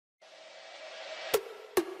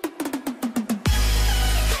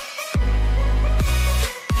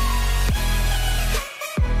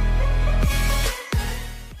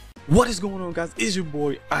What is going on, guys? It's your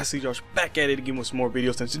boy icjosh back at it again with some more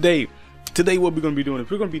videos. And today what we're going to be doing is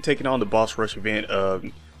we're going to be taking on the boss rush event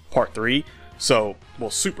part 3. So, well,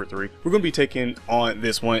 super 3. We're going to be taking on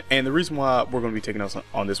this one, and the reason why we're going to be taking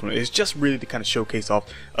on this one is just really to kind of showcase off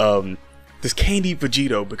this Candy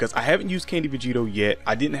Vegito, because I haven't used Candy Vegito yet.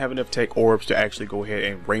 I didn't have enough tech orbs to actually go ahead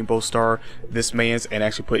and rainbow star this man's and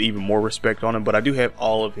actually put even more respect on him, but I do have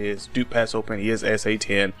all of his dupe pass open. He is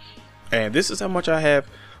SA10, and this is how much I have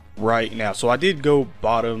right now. So I did go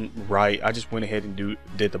bottom right. I just went ahead and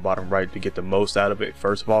did the bottom right to get the most out of it,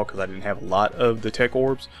 first of all, because I didn't have a lot of the tech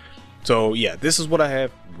orbs. So yeah, this is what I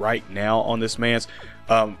have right now on this man's.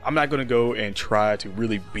 I'm not going to go and try to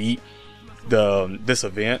really beat this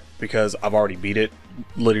event because I've already beat it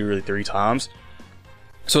literally 3 times,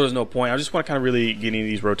 so there's no point. I just want to kind of really get into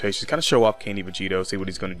these rotations, kind of show off Candy Vegito, see what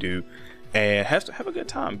he's going to do, and have a good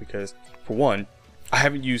time, because for one, I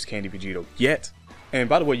haven't used Candy Vegito yet. And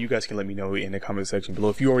by the way, you guys can let me know in the comment section below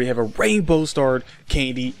if you already have a rainbow starred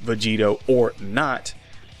Candy Vegito or not.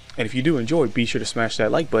 And if you do enjoy, be sure to smash that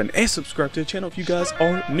like button and subscribe to the channel if you guys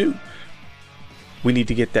are new. We need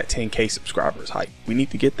to get that 10K subscribers hype. We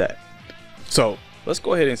need to get that. So let's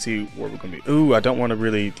go ahead and see where we're gonna be. Ooh, I don't want to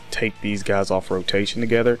really take these guys off rotation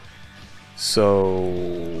together,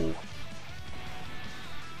 so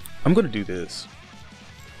I'm gonna do this.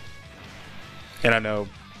 And I know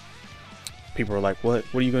people are like, what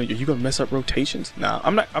are you gonna? Are you gonna mess up rotations? Nah,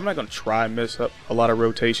 I'm not gonna try and mess up a lot of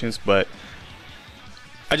rotations, but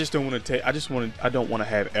I just don't want to take. I don't want to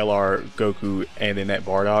have LR, Goku, and then that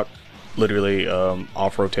Bardock literally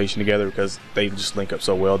off rotation together, because they just link up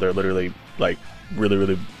so well. They're literally like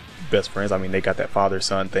really best friends. I mean, they got that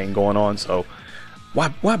father-son thing going on, so why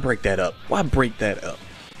break that up? Why break that up?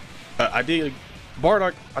 I did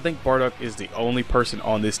Bardock. I think Bardock is the only person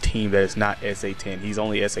on this team that is not SA10. He's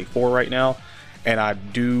only SA4 right now, and I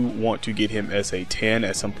do want to get him SA10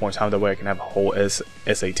 at some point in time. That way I can have a whole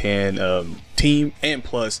SA10 team, and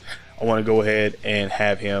plus I want to go ahead and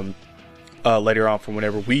have him later on for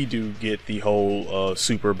whenever we do get the whole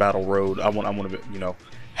super battle road. I want to,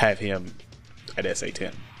 have him at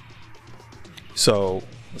SA10. So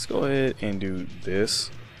let's go ahead and do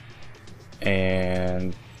this,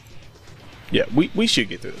 and yeah, we should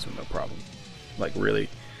get through this with no problem, like really.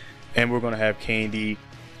 And we're gonna have Candy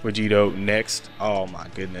Vegito next. Oh my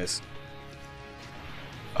goodness.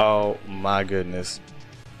 Oh my goodness.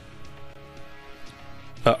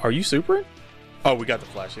 Are you super? Oh, we got the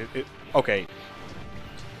flash. Okay.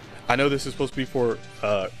 I know this is supposed to be for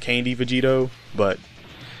Candy Vegito, but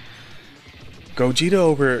Gogeta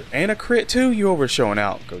over, and a crit too? You over showing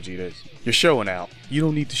out, Gogeta. You're showing out. You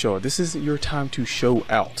don't need to show it. This isn't your time to show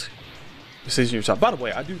out. This isn't your time. By the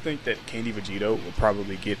way, I do think that Candy Vegito will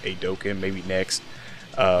probably get a Dokkan maybe next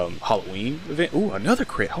Halloween event. Ooh, another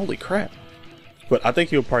crit. Holy crap. But I think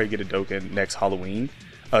he'll probably get a Dokkan next Halloween,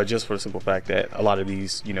 just for the simple fact that a lot of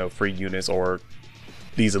these, free units, or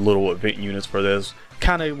these little event units for this,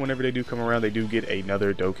 kind of whenever they do come around, they do get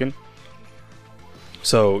another Dokkan.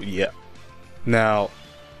 So yeah. Now,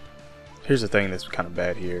 here's the thing that's kind of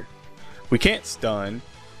bad here. We can't stun.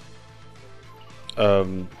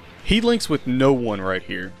 He links with no one right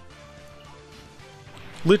here.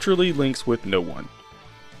 Literally links with no one.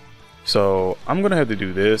 So I'm gonna have to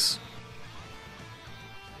do this.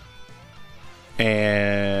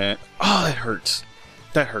 And oh, that hurts.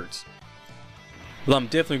 That hurts. But I'm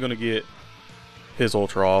definitely gonna get his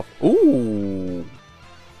ultra off. Ooh,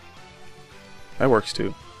 that works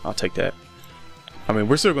too. I'll take that. I mean,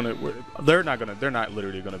 we're still gonna. They're not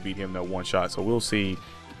literally gonna beat him no one shot. So we'll see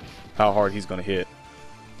how hard he's gonna hit.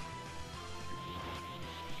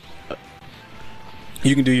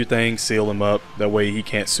 You can do your thing, seal him up. That way he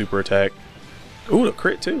can't super attack. Ooh, a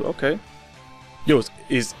crit too. Okay. Yo,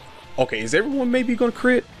 is everyone maybe gonna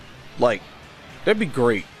crit? Like, that'd be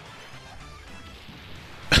great.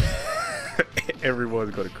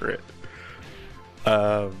 Everyone's gonna crit.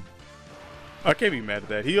 I can't be mad at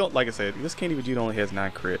that. He don't, like I said, this Candy Vegeta only has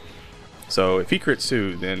 9 crit. So if he crits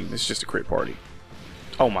too, then it's just a crit party.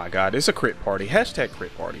 Oh my god, it's a crit party. Hashtag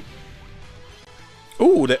crit party.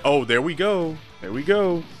 Ooh, there we go. There we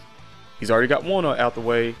go. He's already got one out the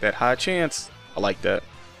way. That high chance. I like that.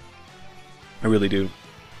 I really do.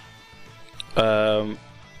 Okay,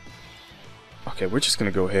 we're just gonna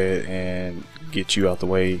go ahead and get you out the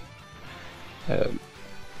way.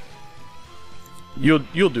 You'll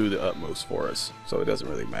do the utmost for us, so it doesn't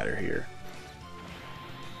really matter here.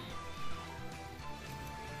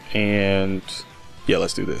 And yeah,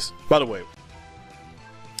 let's do this. By the way,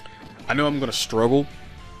 I know I'm gonna struggle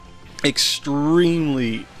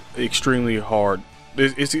extremely hard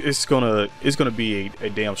it's gonna be a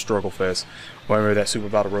damn struggle fest whenever that Super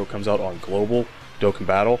Battle Road comes out on global Dokkan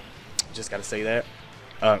Battle. Just gotta say that.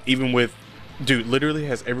 Even with, dude, literally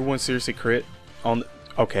has everyone seriously crit on?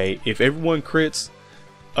 Okay, if everyone crits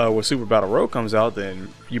when Super Battle Road comes out, then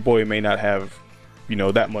your boy may not have, you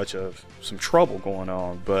know, that much of some trouble going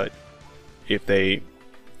on. But if they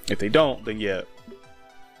don't, then yeah,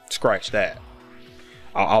 scratch that.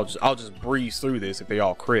 I'll just breeze through this if they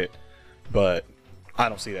all crit, but I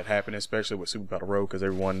don't see that happening, especially with Super Battle Road, because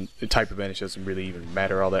everyone, the type advantage doesn't really even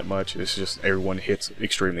matter all that much. It's just everyone hits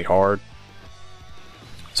extremely hard.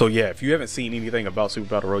 So yeah, if you haven't seen anything about Super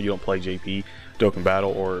Battle Road, you don't play JP Dokkan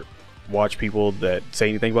Battle or watch people that say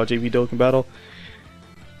anything about JP Dokkan Battle,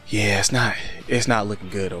 yeah, it's not looking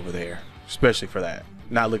good over there, especially for that.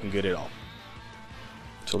 Not looking good at all.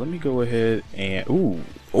 So let me go ahead and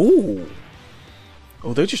oh,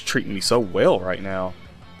 they're just treating me so well right now.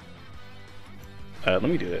 Let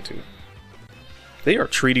me do that too. They are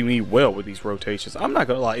treating me well with these rotations. I'm not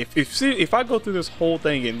gonna lie. If I go through this whole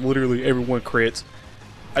thing and literally everyone crits,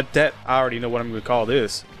 that I already know what I'm gonna call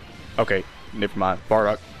this. Okay, never mind.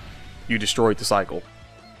 Bardock, you destroyed the cycle.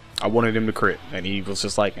 I wanted him to crit, and he was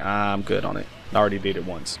just like, I'm good on it. I already did it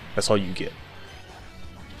once. That's all you get.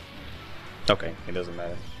 Okay, it doesn't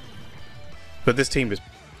matter. But this team is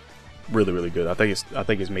really, really good. I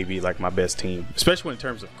think it's maybe like my best team, especially in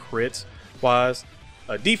terms of crits wise.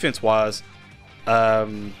 Defense wise,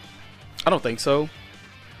 I don't think so.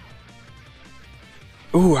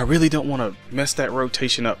 Ooh, I really don't want to mess that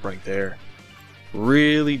rotation up right there.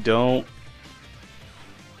 Really don't.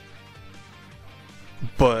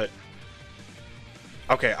 But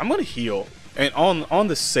okay, I'm gonna heal, and on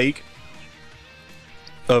the sake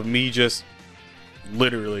of me just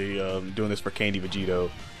literally doing this for Candy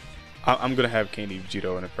Vegito, I'm gonna have Candy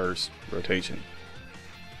Vegito in the first rotation.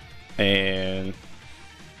 And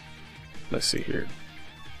let's see here.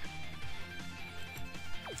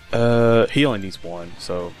 He only needs one,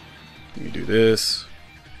 so let me do this,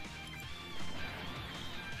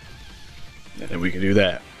 and then we can do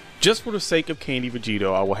that. Just for the sake of Candy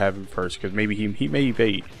Vegito, I will have him first, because maybe he may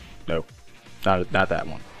evade. No, not that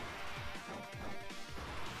one.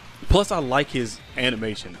 Plus, I like his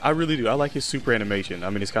animation. I really do. I like his super animation.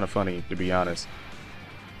 I mean, it's kind of funny, to be honest.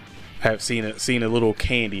 Have seen a little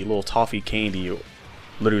Candy, a little toffee Candy,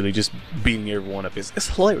 literally just beating everyone up. It's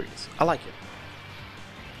hilarious. I like it.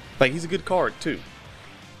 Like, he's a good card too.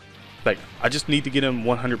 Like, I just need to get him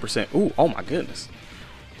 100%. Ooh, oh my goodness.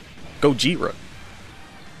 Gojira.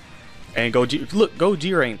 And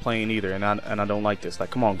Gojira ain't playing either, and I don't like this.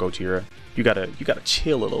 Like, come on, Gojira, you gotta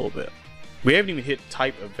chill a little bit. We haven't even hit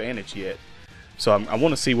type advantage yet, so I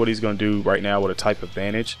want to see what he's gonna do right now with a type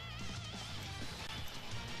advantage.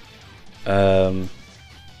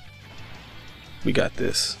 We got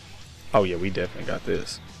this. Oh yeah, we definitely got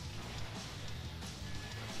this.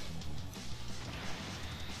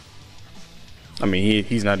 I mean,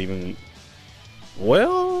 he's not even.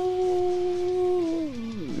 Well,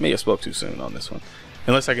 may have spoke too soon on this one.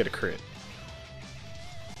 Unless I get a crit.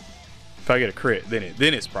 If I get a crit, then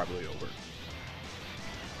it's probably over.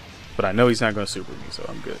 But I know he's not going to super me, so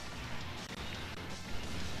I'm good.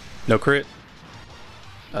 No crit.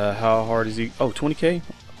 How hard is he? Oh, 20k?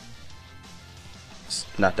 It's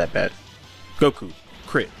not that bad. Goku,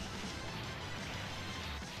 crit.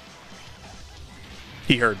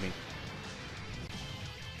 He heard me.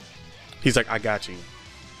 He's like, I got you.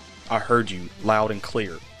 I heard you loud and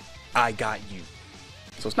clear. I got you.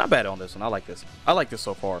 So it's not bad on this one. I like this. I like this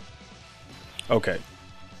so far. Okay.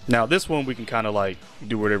 Now this one we can kind of like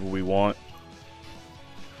do whatever we want.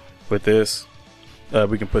 With this,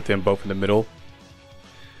 we can put them both in the middle,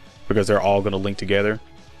 because they're all going to link together.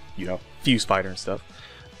 You know, fuse fighter and stuff.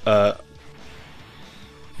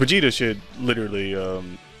 Vegeta should literally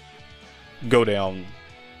go down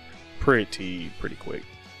pretty quick.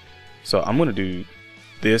 So I'm going to do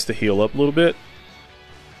this to heal up a little bit.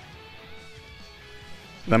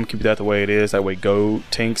 I'm going to keep that the way it is. That way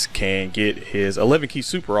Gotenks can get his 11 key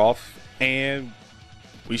super off, and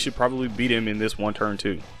we should probably beat him in this one turn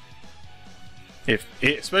too.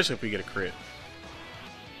 Especially if we get a crit.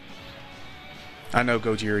 I know,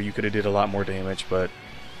 Gojira, you could have did a lot more damage, but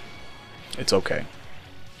it's okay.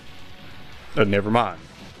 Never mind.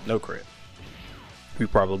 No crit. We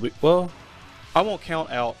probably... Well, I won't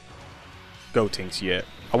count out Gotenks yet.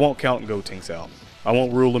 I won't count Gotenks out. I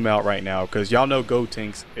won't rule him out right now, because y'all know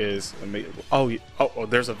Gotenks is amazing. Oh,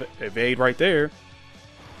 there's a evade right there.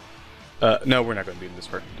 No, we're not going to beat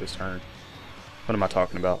him this turn. What am I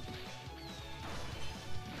talking about?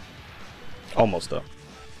 Almost though.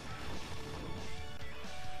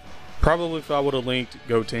 Probably if I would have linked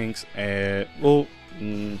Gotenks and, well,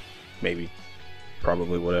 maybe.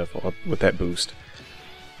 Probably would have with that boost.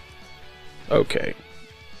 Okay.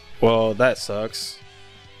 Well, that sucks.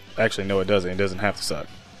 Actually, no, it doesn't. It doesn't have to suck.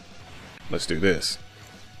 Let's do this.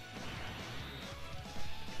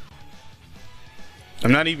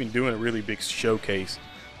 I'm not even doing a really big showcase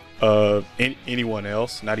of anyone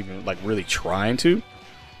else. Not even like really trying to.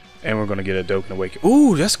 And we're going to get a Dokkan Awaken.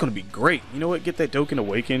 Ooh, that's going to be great. You know what? Get that Dokkan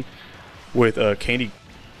Awaken with Candy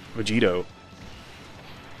Vegito.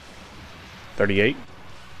 38.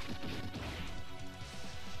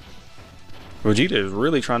 Vegeta is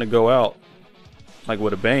really trying to go out like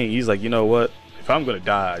with a bang. He's like, you know what? If I'm going to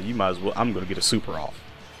die, you might as well. I'm going to get a super off.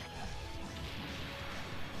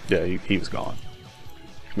 Yeah, he was gone.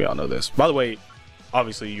 We all know this. By the way,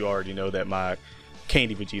 obviously you already know that my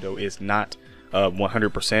Candy Vegito is not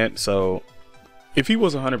 100%. So if he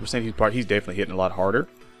was 100%, he's definitely hitting a lot harder.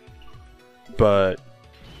 But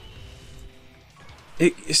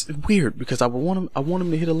it's weird because I want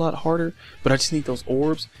him to hit a lot harder, but I just need those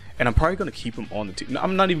orbs, and I'm probably gonna keep him on the team.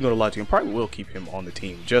 I'm not even gonna lie to you. I probably will keep him on the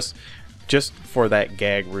team just for that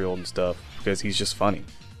gag reel and stuff because he's just funny.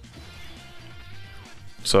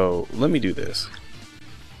 So let me do this.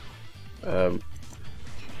 I'm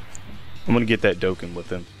gonna get that Dokkan with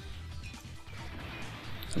him.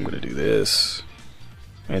 So I'm gonna do this,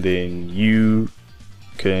 and then you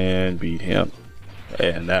can beat him,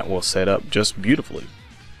 and that will set up just beautifully.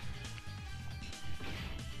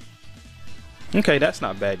 Okay, that's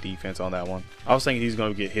not bad defense on that one. I was thinking he's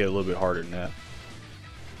gonna get hit a little bit harder than that.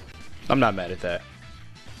 I'm not mad at that.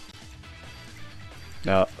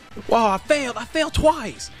 Now, wow, I failed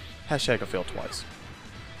twice. Hashtag I failed twice.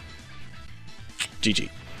 GG.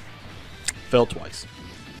 Failed twice.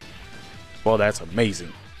 Well, that's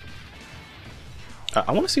amazing.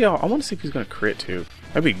 I want to see if he's gonna crit too.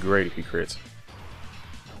 That'd be great if he crits.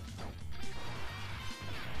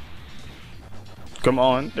 Come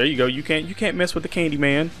on, there you go. You can't mess with the Candy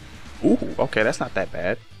Man. Ooh, okay, that's not that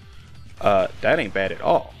bad. That ain't bad at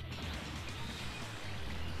all.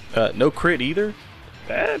 No crit either.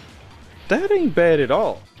 That ain't bad at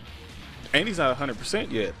all. And he's not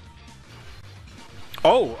 100% yet.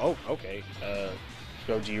 Oh, okay.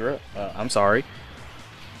 Gojira. I'm sorry.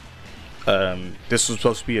 This was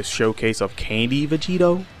supposed to be a showcase of Candy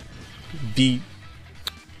Vegito.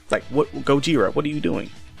 What, Gojira? What are you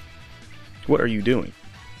doing? What are you doing?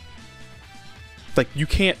 Like,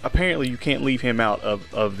 apparently you can't leave him out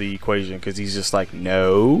of the equation because he's just like,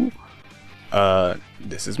 no,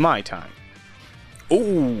 this is my time.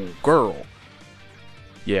 Oh, girl.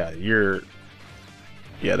 Yeah,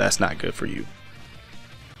 that's not good for you.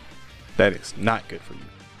 That is not good for you.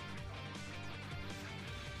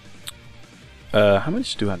 How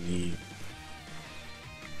much do I need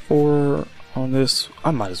for on this?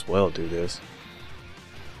 I might as well do this.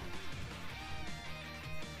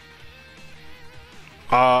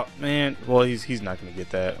 Man, well, he's not gonna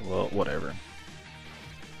get that. Well, whatever.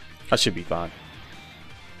 I should be fine.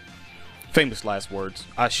 Famous last words.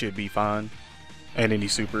 I should be fine. And then he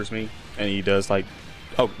supers me, and he does like,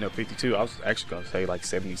 oh no, 52. I was actually gonna say like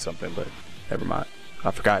 70 something, but never mind.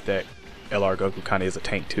 I forgot that LR Goku kind of is a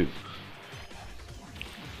tank too.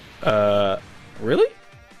 Really?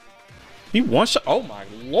 He one shot. Oh my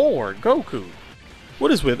lord, Goku!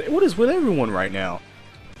 What is with everyone right now?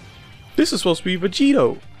 This is supposed to be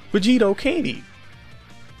Vegito Candy.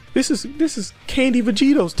 This is Candy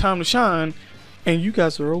Vegito's time to shine, and you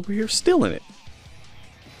guys are over here stealing it.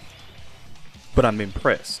 But I'm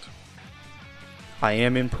impressed. I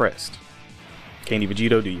am impressed. Candy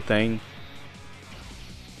Vegito, do your thing.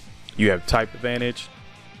 You have type advantage.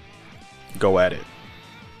 Go at it.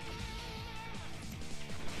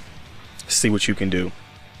 See what you can do.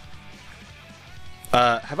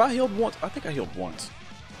 Have I healed once? I think I healed once.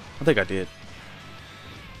 I think I did.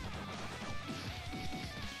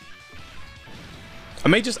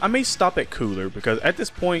 I may stop at Cooler because at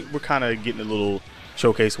this point we're kind of getting a little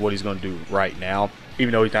showcase of what he's going to do right now.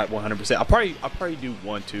 Even though he's not 100%, I'll probably do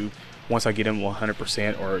 1-2 once I get him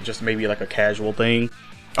 100%, or just maybe like a casual thing.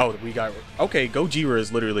 Oh, we got okay. Gojira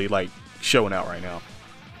is literally like showing out right now.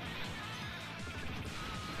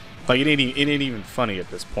 Like it ain't even funny at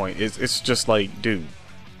this point. It's just like, dude,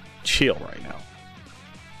 chill right now.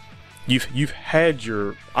 You've had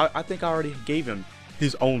your. I think I already gave him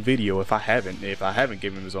his own video. If I haven't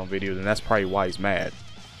given him his own video, then that's probably why he's mad.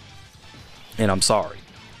 And I'm sorry.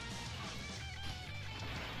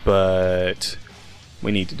 But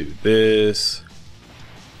we need to do this.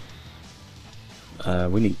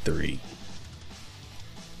 We need 3.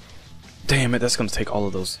 Damn it, that's gonna take all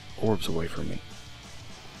of those orbs away from me.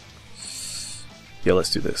 Yeah,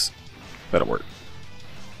 let's do this. That'll work.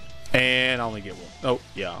 And I only get one. Oh,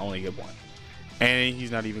 yeah, I only get one. And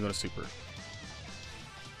he's not even going to super.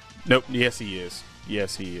 Nope. Yes, he is.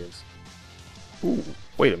 Yes, he is. Ooh,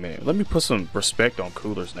 wait a minute. Let me put some respect on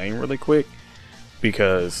Cooler's name really quick.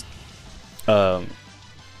 Because I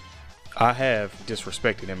have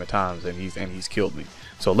disrespected him at times, and he's killed me.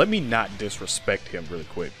 So let me not disrespect him really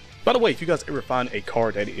quick. By the way, if you guys ever find a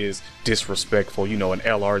card that is disrespectful, you know, an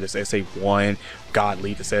LR that's SA1,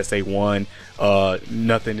 Godly that's SA1,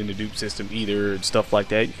 nothing in the dupe system either, and stuff like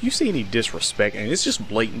that. If you see any disrespect, and it's just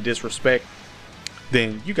blatant disrespect,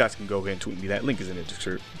 then you guys can go ahead and tweet me. That link is in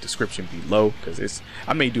the description below, because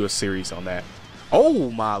I may do a series on that.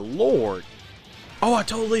 Oh my lord! Oh, I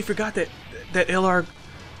totally forgot that LR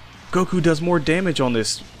Goku does more damage on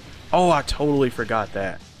this. Oh, I totally forgot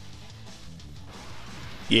that.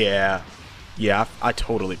 Yeah, I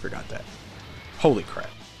totally forgot that. Holy crap.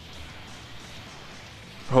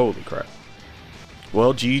 Holy crap.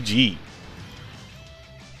 Well, GG.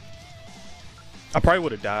 I probably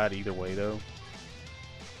would have died either way, though.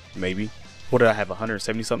 Maybe. What did I have,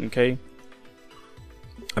 170 something K?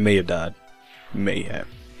 I may have died. May have.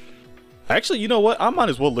 Actually, you know what? I might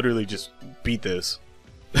as well literally just beat this.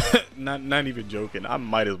 not even joking. I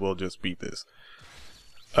might as well just beat this.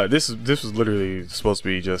 This was literally supposed to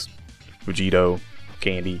be just Vegito,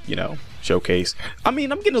 Candy, you know, showcase. I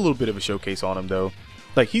mean, I'm getting a little bit of a showcase on him though.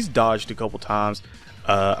 Like, he's dodged a couple times.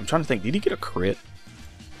 I'm trying to think, did he get a crit?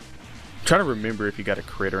 I'm trying to remember if he got a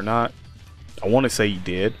crit or not. I want to say he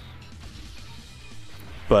did,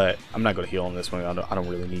 but I'm not going to heal on this one. I don't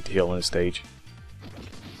really need to heal on this stage.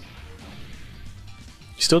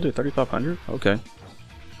 You still did 3,500? Okay.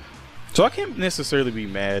 So I can't necessarily be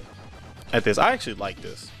mad at this. I actually like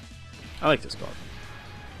this. I like this card.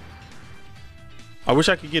 I wish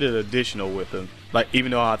I could get an additional with him. Like,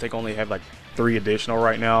 even though I think I only have like 3 additional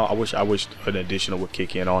right now, I wish an additional would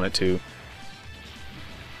kick in on it too.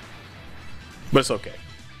 But it's okay.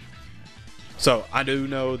 So I do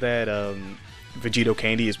know that Vegito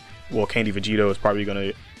Candy is, well, Candy Vegito is probably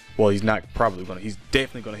gonna, well, he's not probably gonna, he's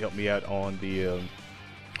definitely gonna help me out on the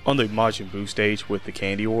Majin Buu stage with the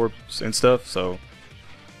candy orbs and stuff. So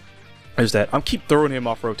there's that. I'm keep throwing him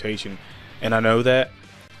off rotation, and I know that,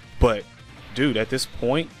 but dude, at this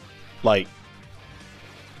point, like,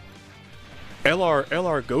 LR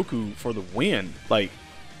Goku for the win. Like,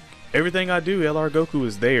 everything I do, LR Goku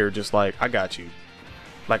is there, just like, I got you.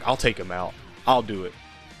 Like, I'll take him out. I'll do it.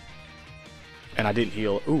 And I didn't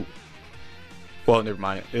heal. Ooh. Well, never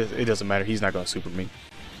mind. It doesn't matter. He's not going to super me.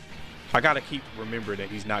 I got to keep remembering that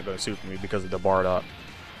he's not going to super me because of the Bardock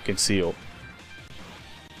concealed.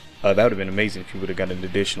 That would have been amazing if you would have got an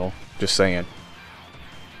additional. Just saying.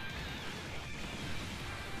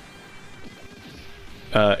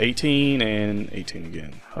 18 and 18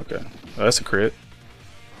 again. Okay. Oh, that's a crit.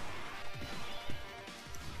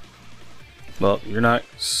 Well, you're not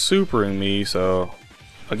supering me, so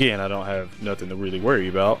again, I don't have nothing to really worry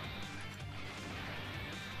about.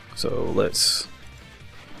 So let's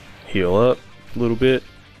heal up a little bit.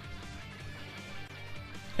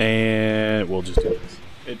 And we'll just do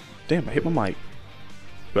this. Damn, I hit my mic.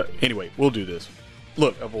 But anyway, we'll do this.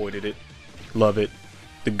 Look, avoided it. Love it.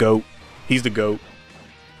 The GOAT. He's the GOAT.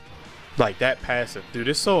 Like, that passive, dude,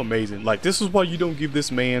 it's so amazing. Like, this is why you don't give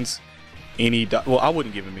this man's any well, I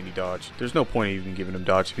wouldn't give him any dodge. There's no point in even giving him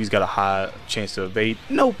dodge if he's got a high chance to evade.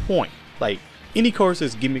 No point. Like, any cards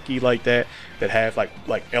that's gimmicky like that have like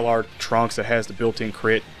LR Trunks that has the built-in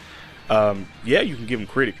crit, yeah, you can give him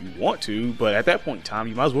crit if you want to, but at that point in time,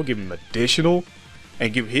 you might as well give him additional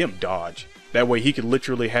and give him dodge. That way he could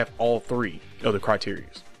literally have all 3 of the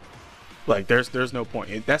criterias. Like, there's no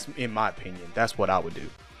point. That's, in my opinion, that's what I would do.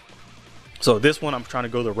 So this one, I'm trying to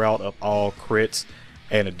go the route of all crits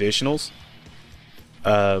and additionals.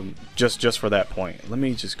 Just for that point. Let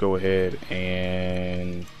me just go ahead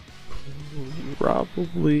and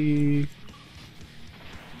probably,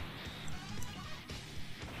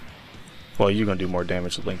 well, you're gonna do more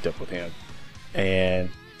damage linked up with him, and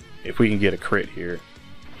if we can get a crit here,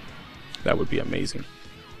 that would be amazing.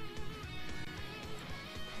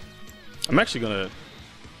 I'm actually gonna,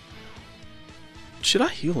 should I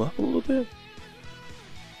heal up a little bit?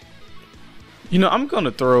 You know, I'm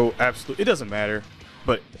gonna throw it doesn't matter,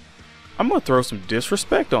 but I'm gonna throw some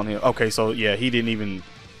disrespect on him. Okay, so yeah, he didn't even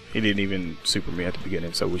super me at the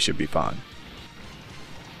beginning, so we should be fine.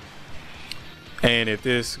 And if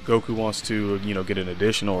this Goku wants to, you know, get an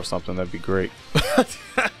additional or something, that'd be great.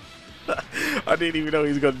 I didn't even know he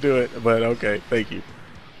was gonna do it, but okay, thank you.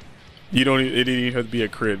 It didn't even have to be a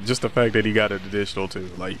crit. Just the fact that he got an additional too.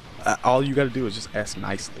 Like, all you gotta do is just ask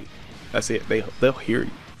nicely. That's it. They'll hear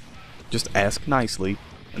you. Just ask nicely,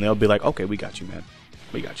 and they'll be like, okay, we got you, man.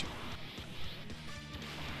 We got you.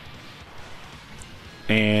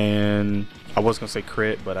 And I was gonna say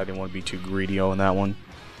crit, but I didn't want to be too greedy on that one.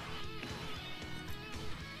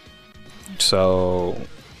 So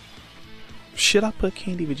should I put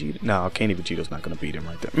Candy Vegeta? No, Candy Vegeta's not gonna beat him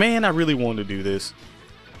right there. Man, I really wanted to do this.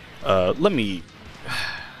 Let me,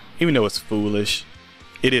 even though it's foolish,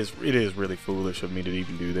 it is really foolish of me to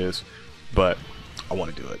even do this, but I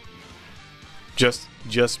want to do it. Just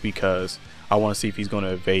because I want to see if he's gonna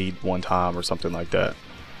evade one time or something like that.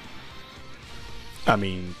 I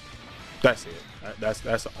mean, that's it. That's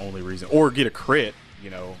the only reason. Or get a crit,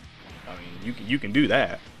 you know. I mean, you can do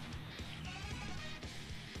that.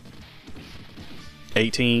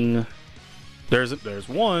 18. There's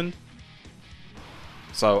one.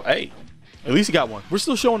 So hey, at least he got one. We're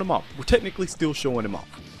still showing him off. We're technically still showing him off.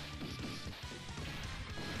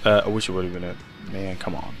 I wish it would have been a man.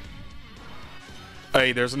 Come on.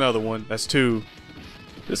 Hey, there's another one. That's 2.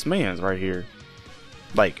 This man's right here.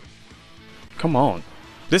 Like, come on.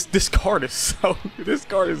 This card is so. This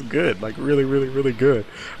card is good. Like really good.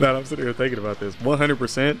 Now I'm sitting here thinking about this.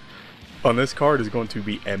 100% on this card is going to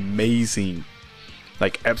be amazing.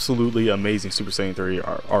 Like absolutely amazing. Super Saiyan 3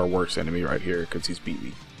 our worst enemy right here because he's beat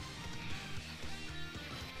me.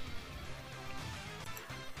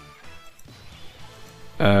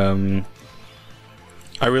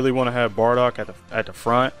 I really want to have Bardock at the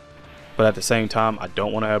front, but at the same time I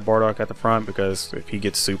don't want to have Bardock at the front because if he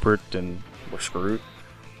gets supered, then we're screwed.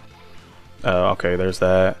 Okay, there's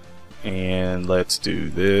that. And let's do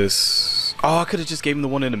this. Oh, I could have just gave him the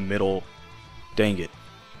one in the middle. Dang it.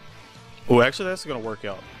 Oh, actually, that's gonna work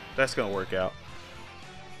out. That's gonna work out.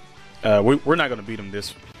 We're not gonna beat him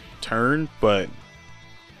this turn, but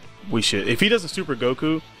we should. If he doesn't super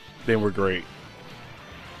Goku, then we're great.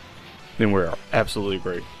 Then we're absolutely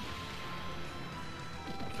great.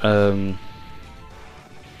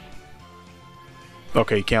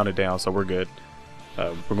 Okay, count it down, so we're good.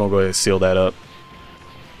 We're gonna go ahead and seal that up.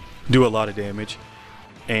 Do a lot of damage,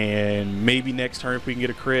 and maybe next turn if we can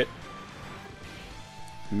get a crit.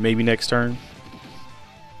 Maybe next turn.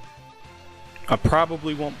 I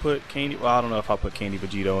probably won't put Candy. Well, I don't know if I'll put Candy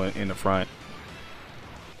Vegito in the front.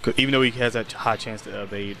 'Cause even though he has that high chance to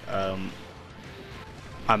evade,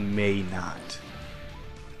 I may not.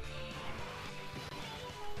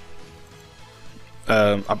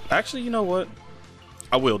 Actually, you know what?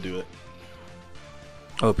 I will do it.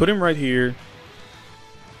 I'll put him right here.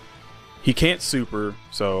 He can't super,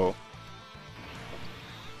 so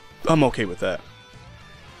I'm okay with that.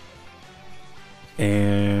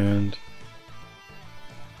 And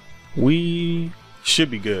we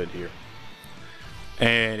should be good here.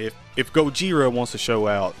 And if Gojira wants to show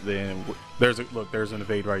out, then there's an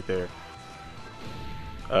evade right there.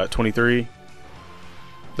 23.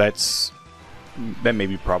 That may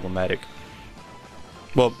be problematic.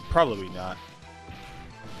 Well, probably not.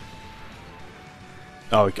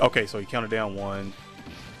 Oh, okay, so he counted down 1.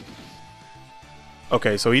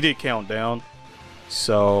 Okay, so he did count down.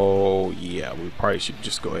 So, yeah, we probably should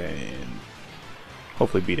just go ahead and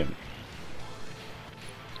hopefully beat him.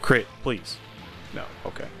 Crit, please. No,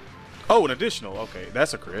 okay. Oh, an additional. Okay,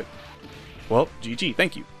 that's a crit. Well, GG,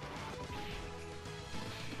 thank you.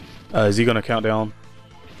 Is he going to count down?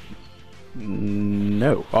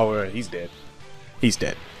 No. Oh, right, he's dead. He's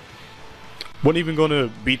dead. Wasn't even going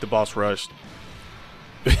to beat the boss rush.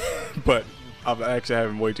 But I'm actually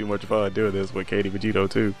having way too much fun doing this with Candy Vegito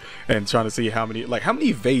too, and trying to see how many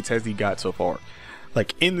evades has he got so far.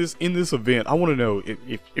 Like in this event, I want to know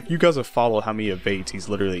if you guys have followed how many evades he's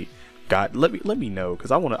literally got. Let me know,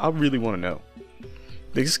 because I really want to know.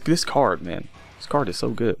 This card, man, this card is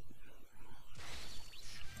so good.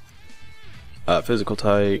 Physical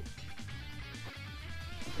type,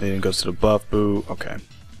 then it goes to the buff boot. Okay.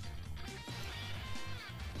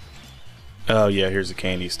 Oh yeah, here's the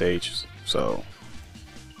candy stage. So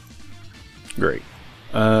great.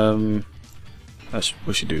 We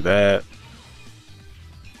should do that.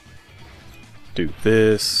 Do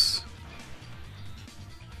this,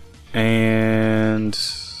 and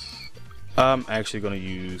I'm actually going to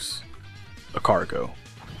use a cargo,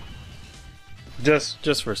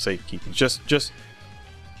 just for safekeeping, just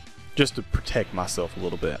to protect myself a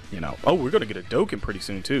little bit, you know. Oh, we're going to get a Dokkan pretty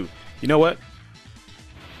soon too. You know what?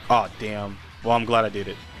 Oh damn. Well, I'm glad I did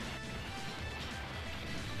it.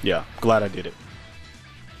 Yeah, glad I did it.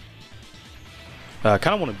 I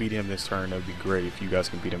kind of want to beat him this turn. That would be great if you guys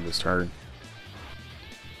can beat him this turn.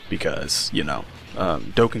 Because, you know,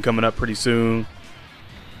 Dokkan coming up pretty soon.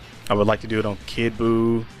 I would like to do it on Kid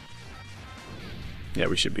Buu. Yeah,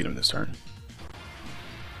 we should beat him this turn.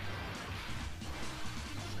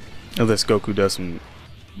 Unless Goku does some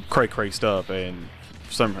cray stuff and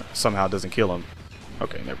somehow doesn't kill him.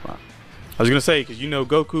 Okay, never mind. I was gonna say, because you know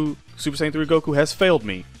Goku, Super Saiyan 3 Goku has failed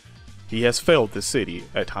me. He has failed this city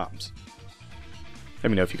at times. Let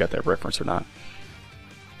me know if you got that reference or not.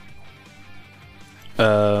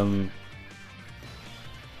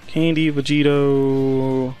 Candy,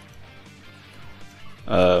 Vegito.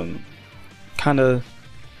 Kinda.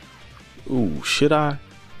 Ooh, should I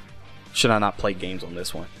not play games on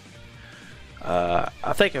this one?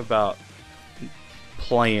 I think about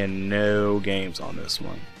playing no games on this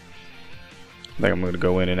one. I think I'm going to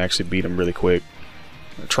go in and actually beat him really quick.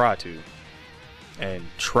 Try to. And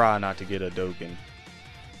try not to get a Dokkan.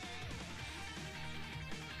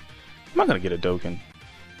 I'm not going to get a Dokkan.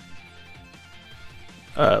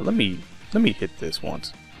 Let me hit this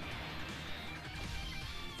once.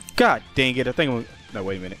 God dang it! I think no.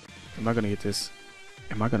 Wait a minute. Am I gonna get this?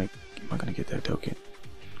 Am I gonna get that Dokkan?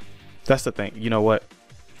 That's the thing. You know what?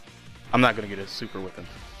 I'm not gonna get a super with him.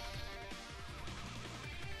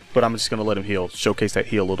 But I'm just gonna let him heal. Showcase that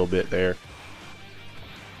heal a little bit there.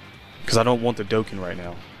 Because I don't want the Dokkan right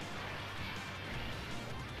now.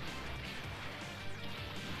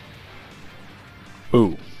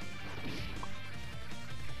 Ooh.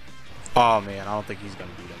 Oh man, I don't think he's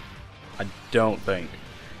gonna beat him. I don't think.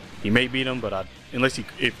 He may beat him, but unless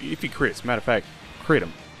if he crits. Matter of fact, crit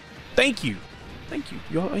him. Thank you. Thank you.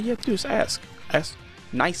 All you have to do is ask. Ask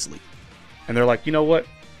nicely. And they're like, you know what?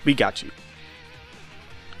 We got you.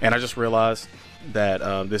 And I just realized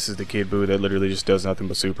that this is the Kid Buu that literally just does nothing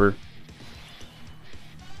but super.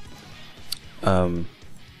 Damn.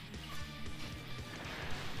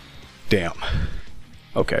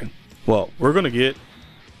 Okay. Well, we're gonna get.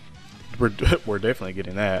 We're definitely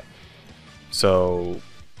getting that. So,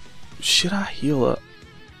 should I heal up?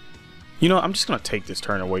 You know, I'm just gonna take this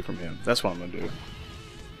turn away from him. That's what I'm gonna do. I'm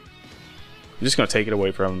just gonna take it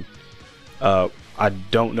away from him. I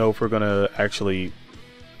don't know if we're gonna actually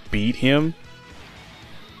beat him.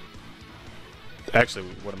 Actually,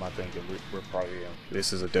 what am I thinking? We're probably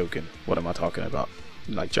this is a Dokkan. What am I talking about?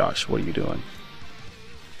 Like, Josh, what are you doing?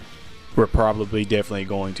 We're probably definitely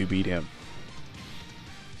going to beat him.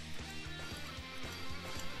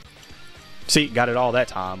 See, got it all that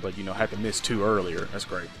time, but you know, had to miss 2 earlier. That's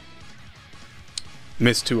great.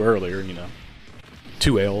 Missed 2 earlier, you know.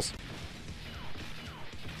 2 L's.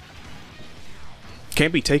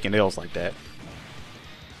 Can't be taking L's like that.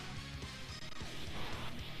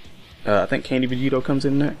 I think Candy Vegito comes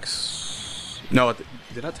in next. No,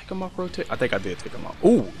 did I take him off rotate? I think I did take him off.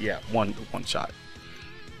 Ooh, yeah, one shot.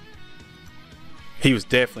 He was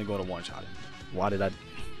definitely going to one-shot him. Why did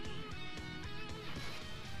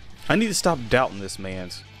I need to stop doubting this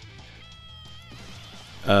man's.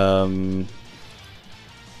 I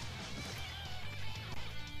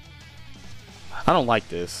don't like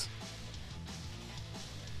this.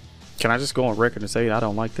 Can I just go on record and say I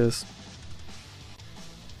don't like this?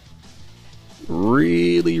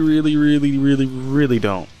 Really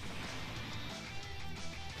don't.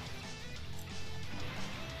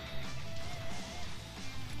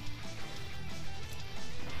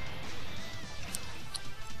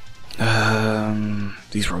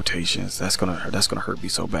 These rotations, that's gonna hurt me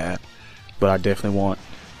so bad. But I definitely want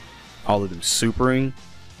all of them supering,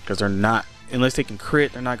 because they're not, unless they can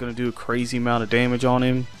crit, they're not gonna do a crazy amount of damage on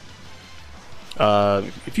him.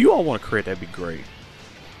 If you all want to crit, that'd be great.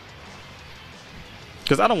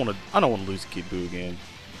 Because I don't want to lose Kid Buu again.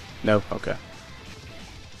 No, okay.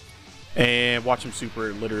 And watch him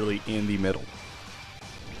super literally in the middle.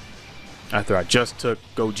 After I just took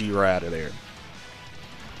Gojira out of there.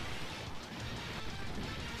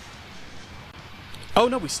 Oh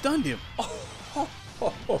no, we stunned him.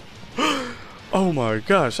 Oh my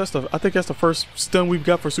gosh, I think that's the first stun we've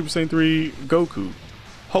got for Super Saiyan 3 Goku.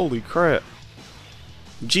 Holy crap.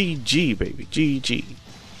 GG, baby. GG.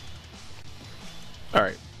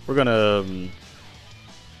 Alright, we're gonna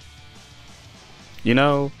you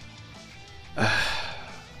know, I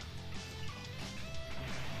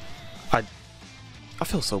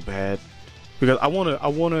feel so bad because I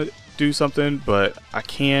wanna do something, but I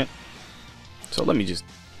can't. So let me just.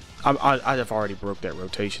 I've already broke that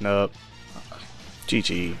rotation up.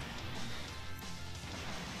 GG.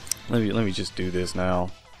 Let me just do this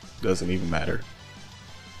now. Doesn't even matter.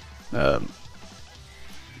 Yeah,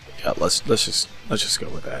 let's just go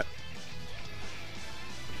with that.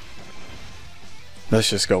 Let's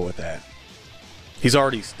just go with that. He's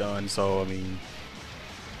already stunned, so I mean,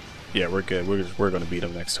 yeah, we're good. We're gonna beat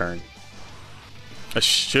him next turn. I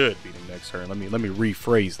should beat him next turn. Let me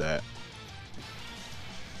rephrase that.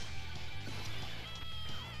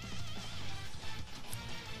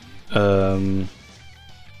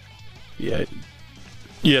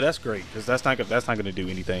 Yeah, that's great because that's not gonna do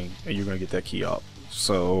anything, and you're gonna get that key up.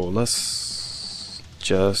 So let's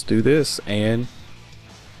just do this, and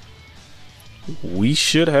we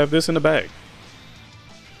should have this in the bag.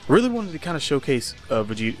 Really wanted to kind of showcase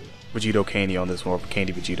Vegito Candy on this one, or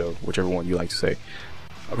Candy Vegito, whichever one you like to say.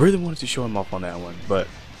 I really wanted to show him off on that one, but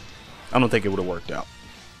I don't think it would have worked out.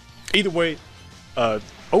 Either way,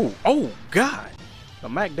 oh God, the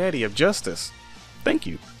Mac Daddy of Justice. Thank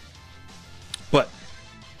you. But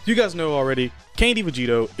you guys know already, Candy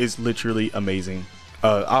Vegito is literally amazing.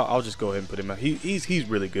 I'll just go ahead and put him out. He's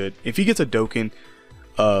really good. If he gets a Dokkan,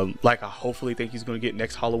 like I hopefully think he's going to get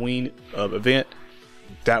next Halloween event,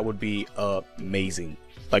 that would be amazing.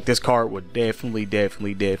 Like this card would definitely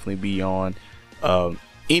be on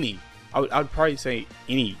any. I'd probably say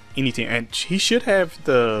any team, and he should have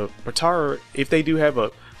the Ratara. If they do have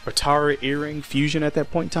a Ratara earring fusion at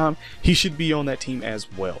that point in time, he should be on that team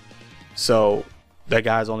as well. So that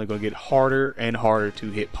guy's only going to get harder and harder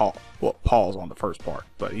to hit Paul. Well, Paul's on the first part,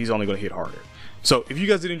 but he's only going to hit harder. So if you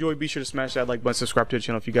guys did enjoy, be sure to smash that like button, subscribe to the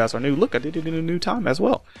channel if you guys are new. Look, I did it in a new time as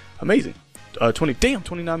well. Amazing.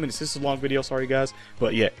 29 minutes. This is a long video, sorry guys.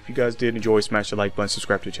 But yeah, if you guys did enjoy, smash the like button,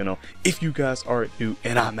 subscribe to the channel if you guys are new,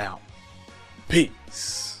 and I'm out.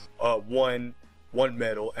 Peace. One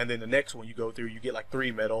medal, and then the next one you go through, you get like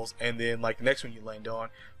 3 medals, and then like the next one you land on,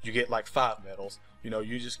 you get like 5 medals. You know,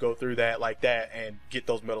 you just go through that like that and get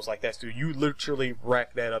those medals like that. So you literally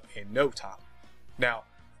rack that up in no time. Now,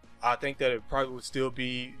 I think that it probably would still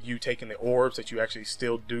be you taking the orbs that you actually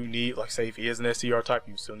still do need. Like say if he is an STR type,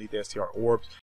 you still need the STR orbs.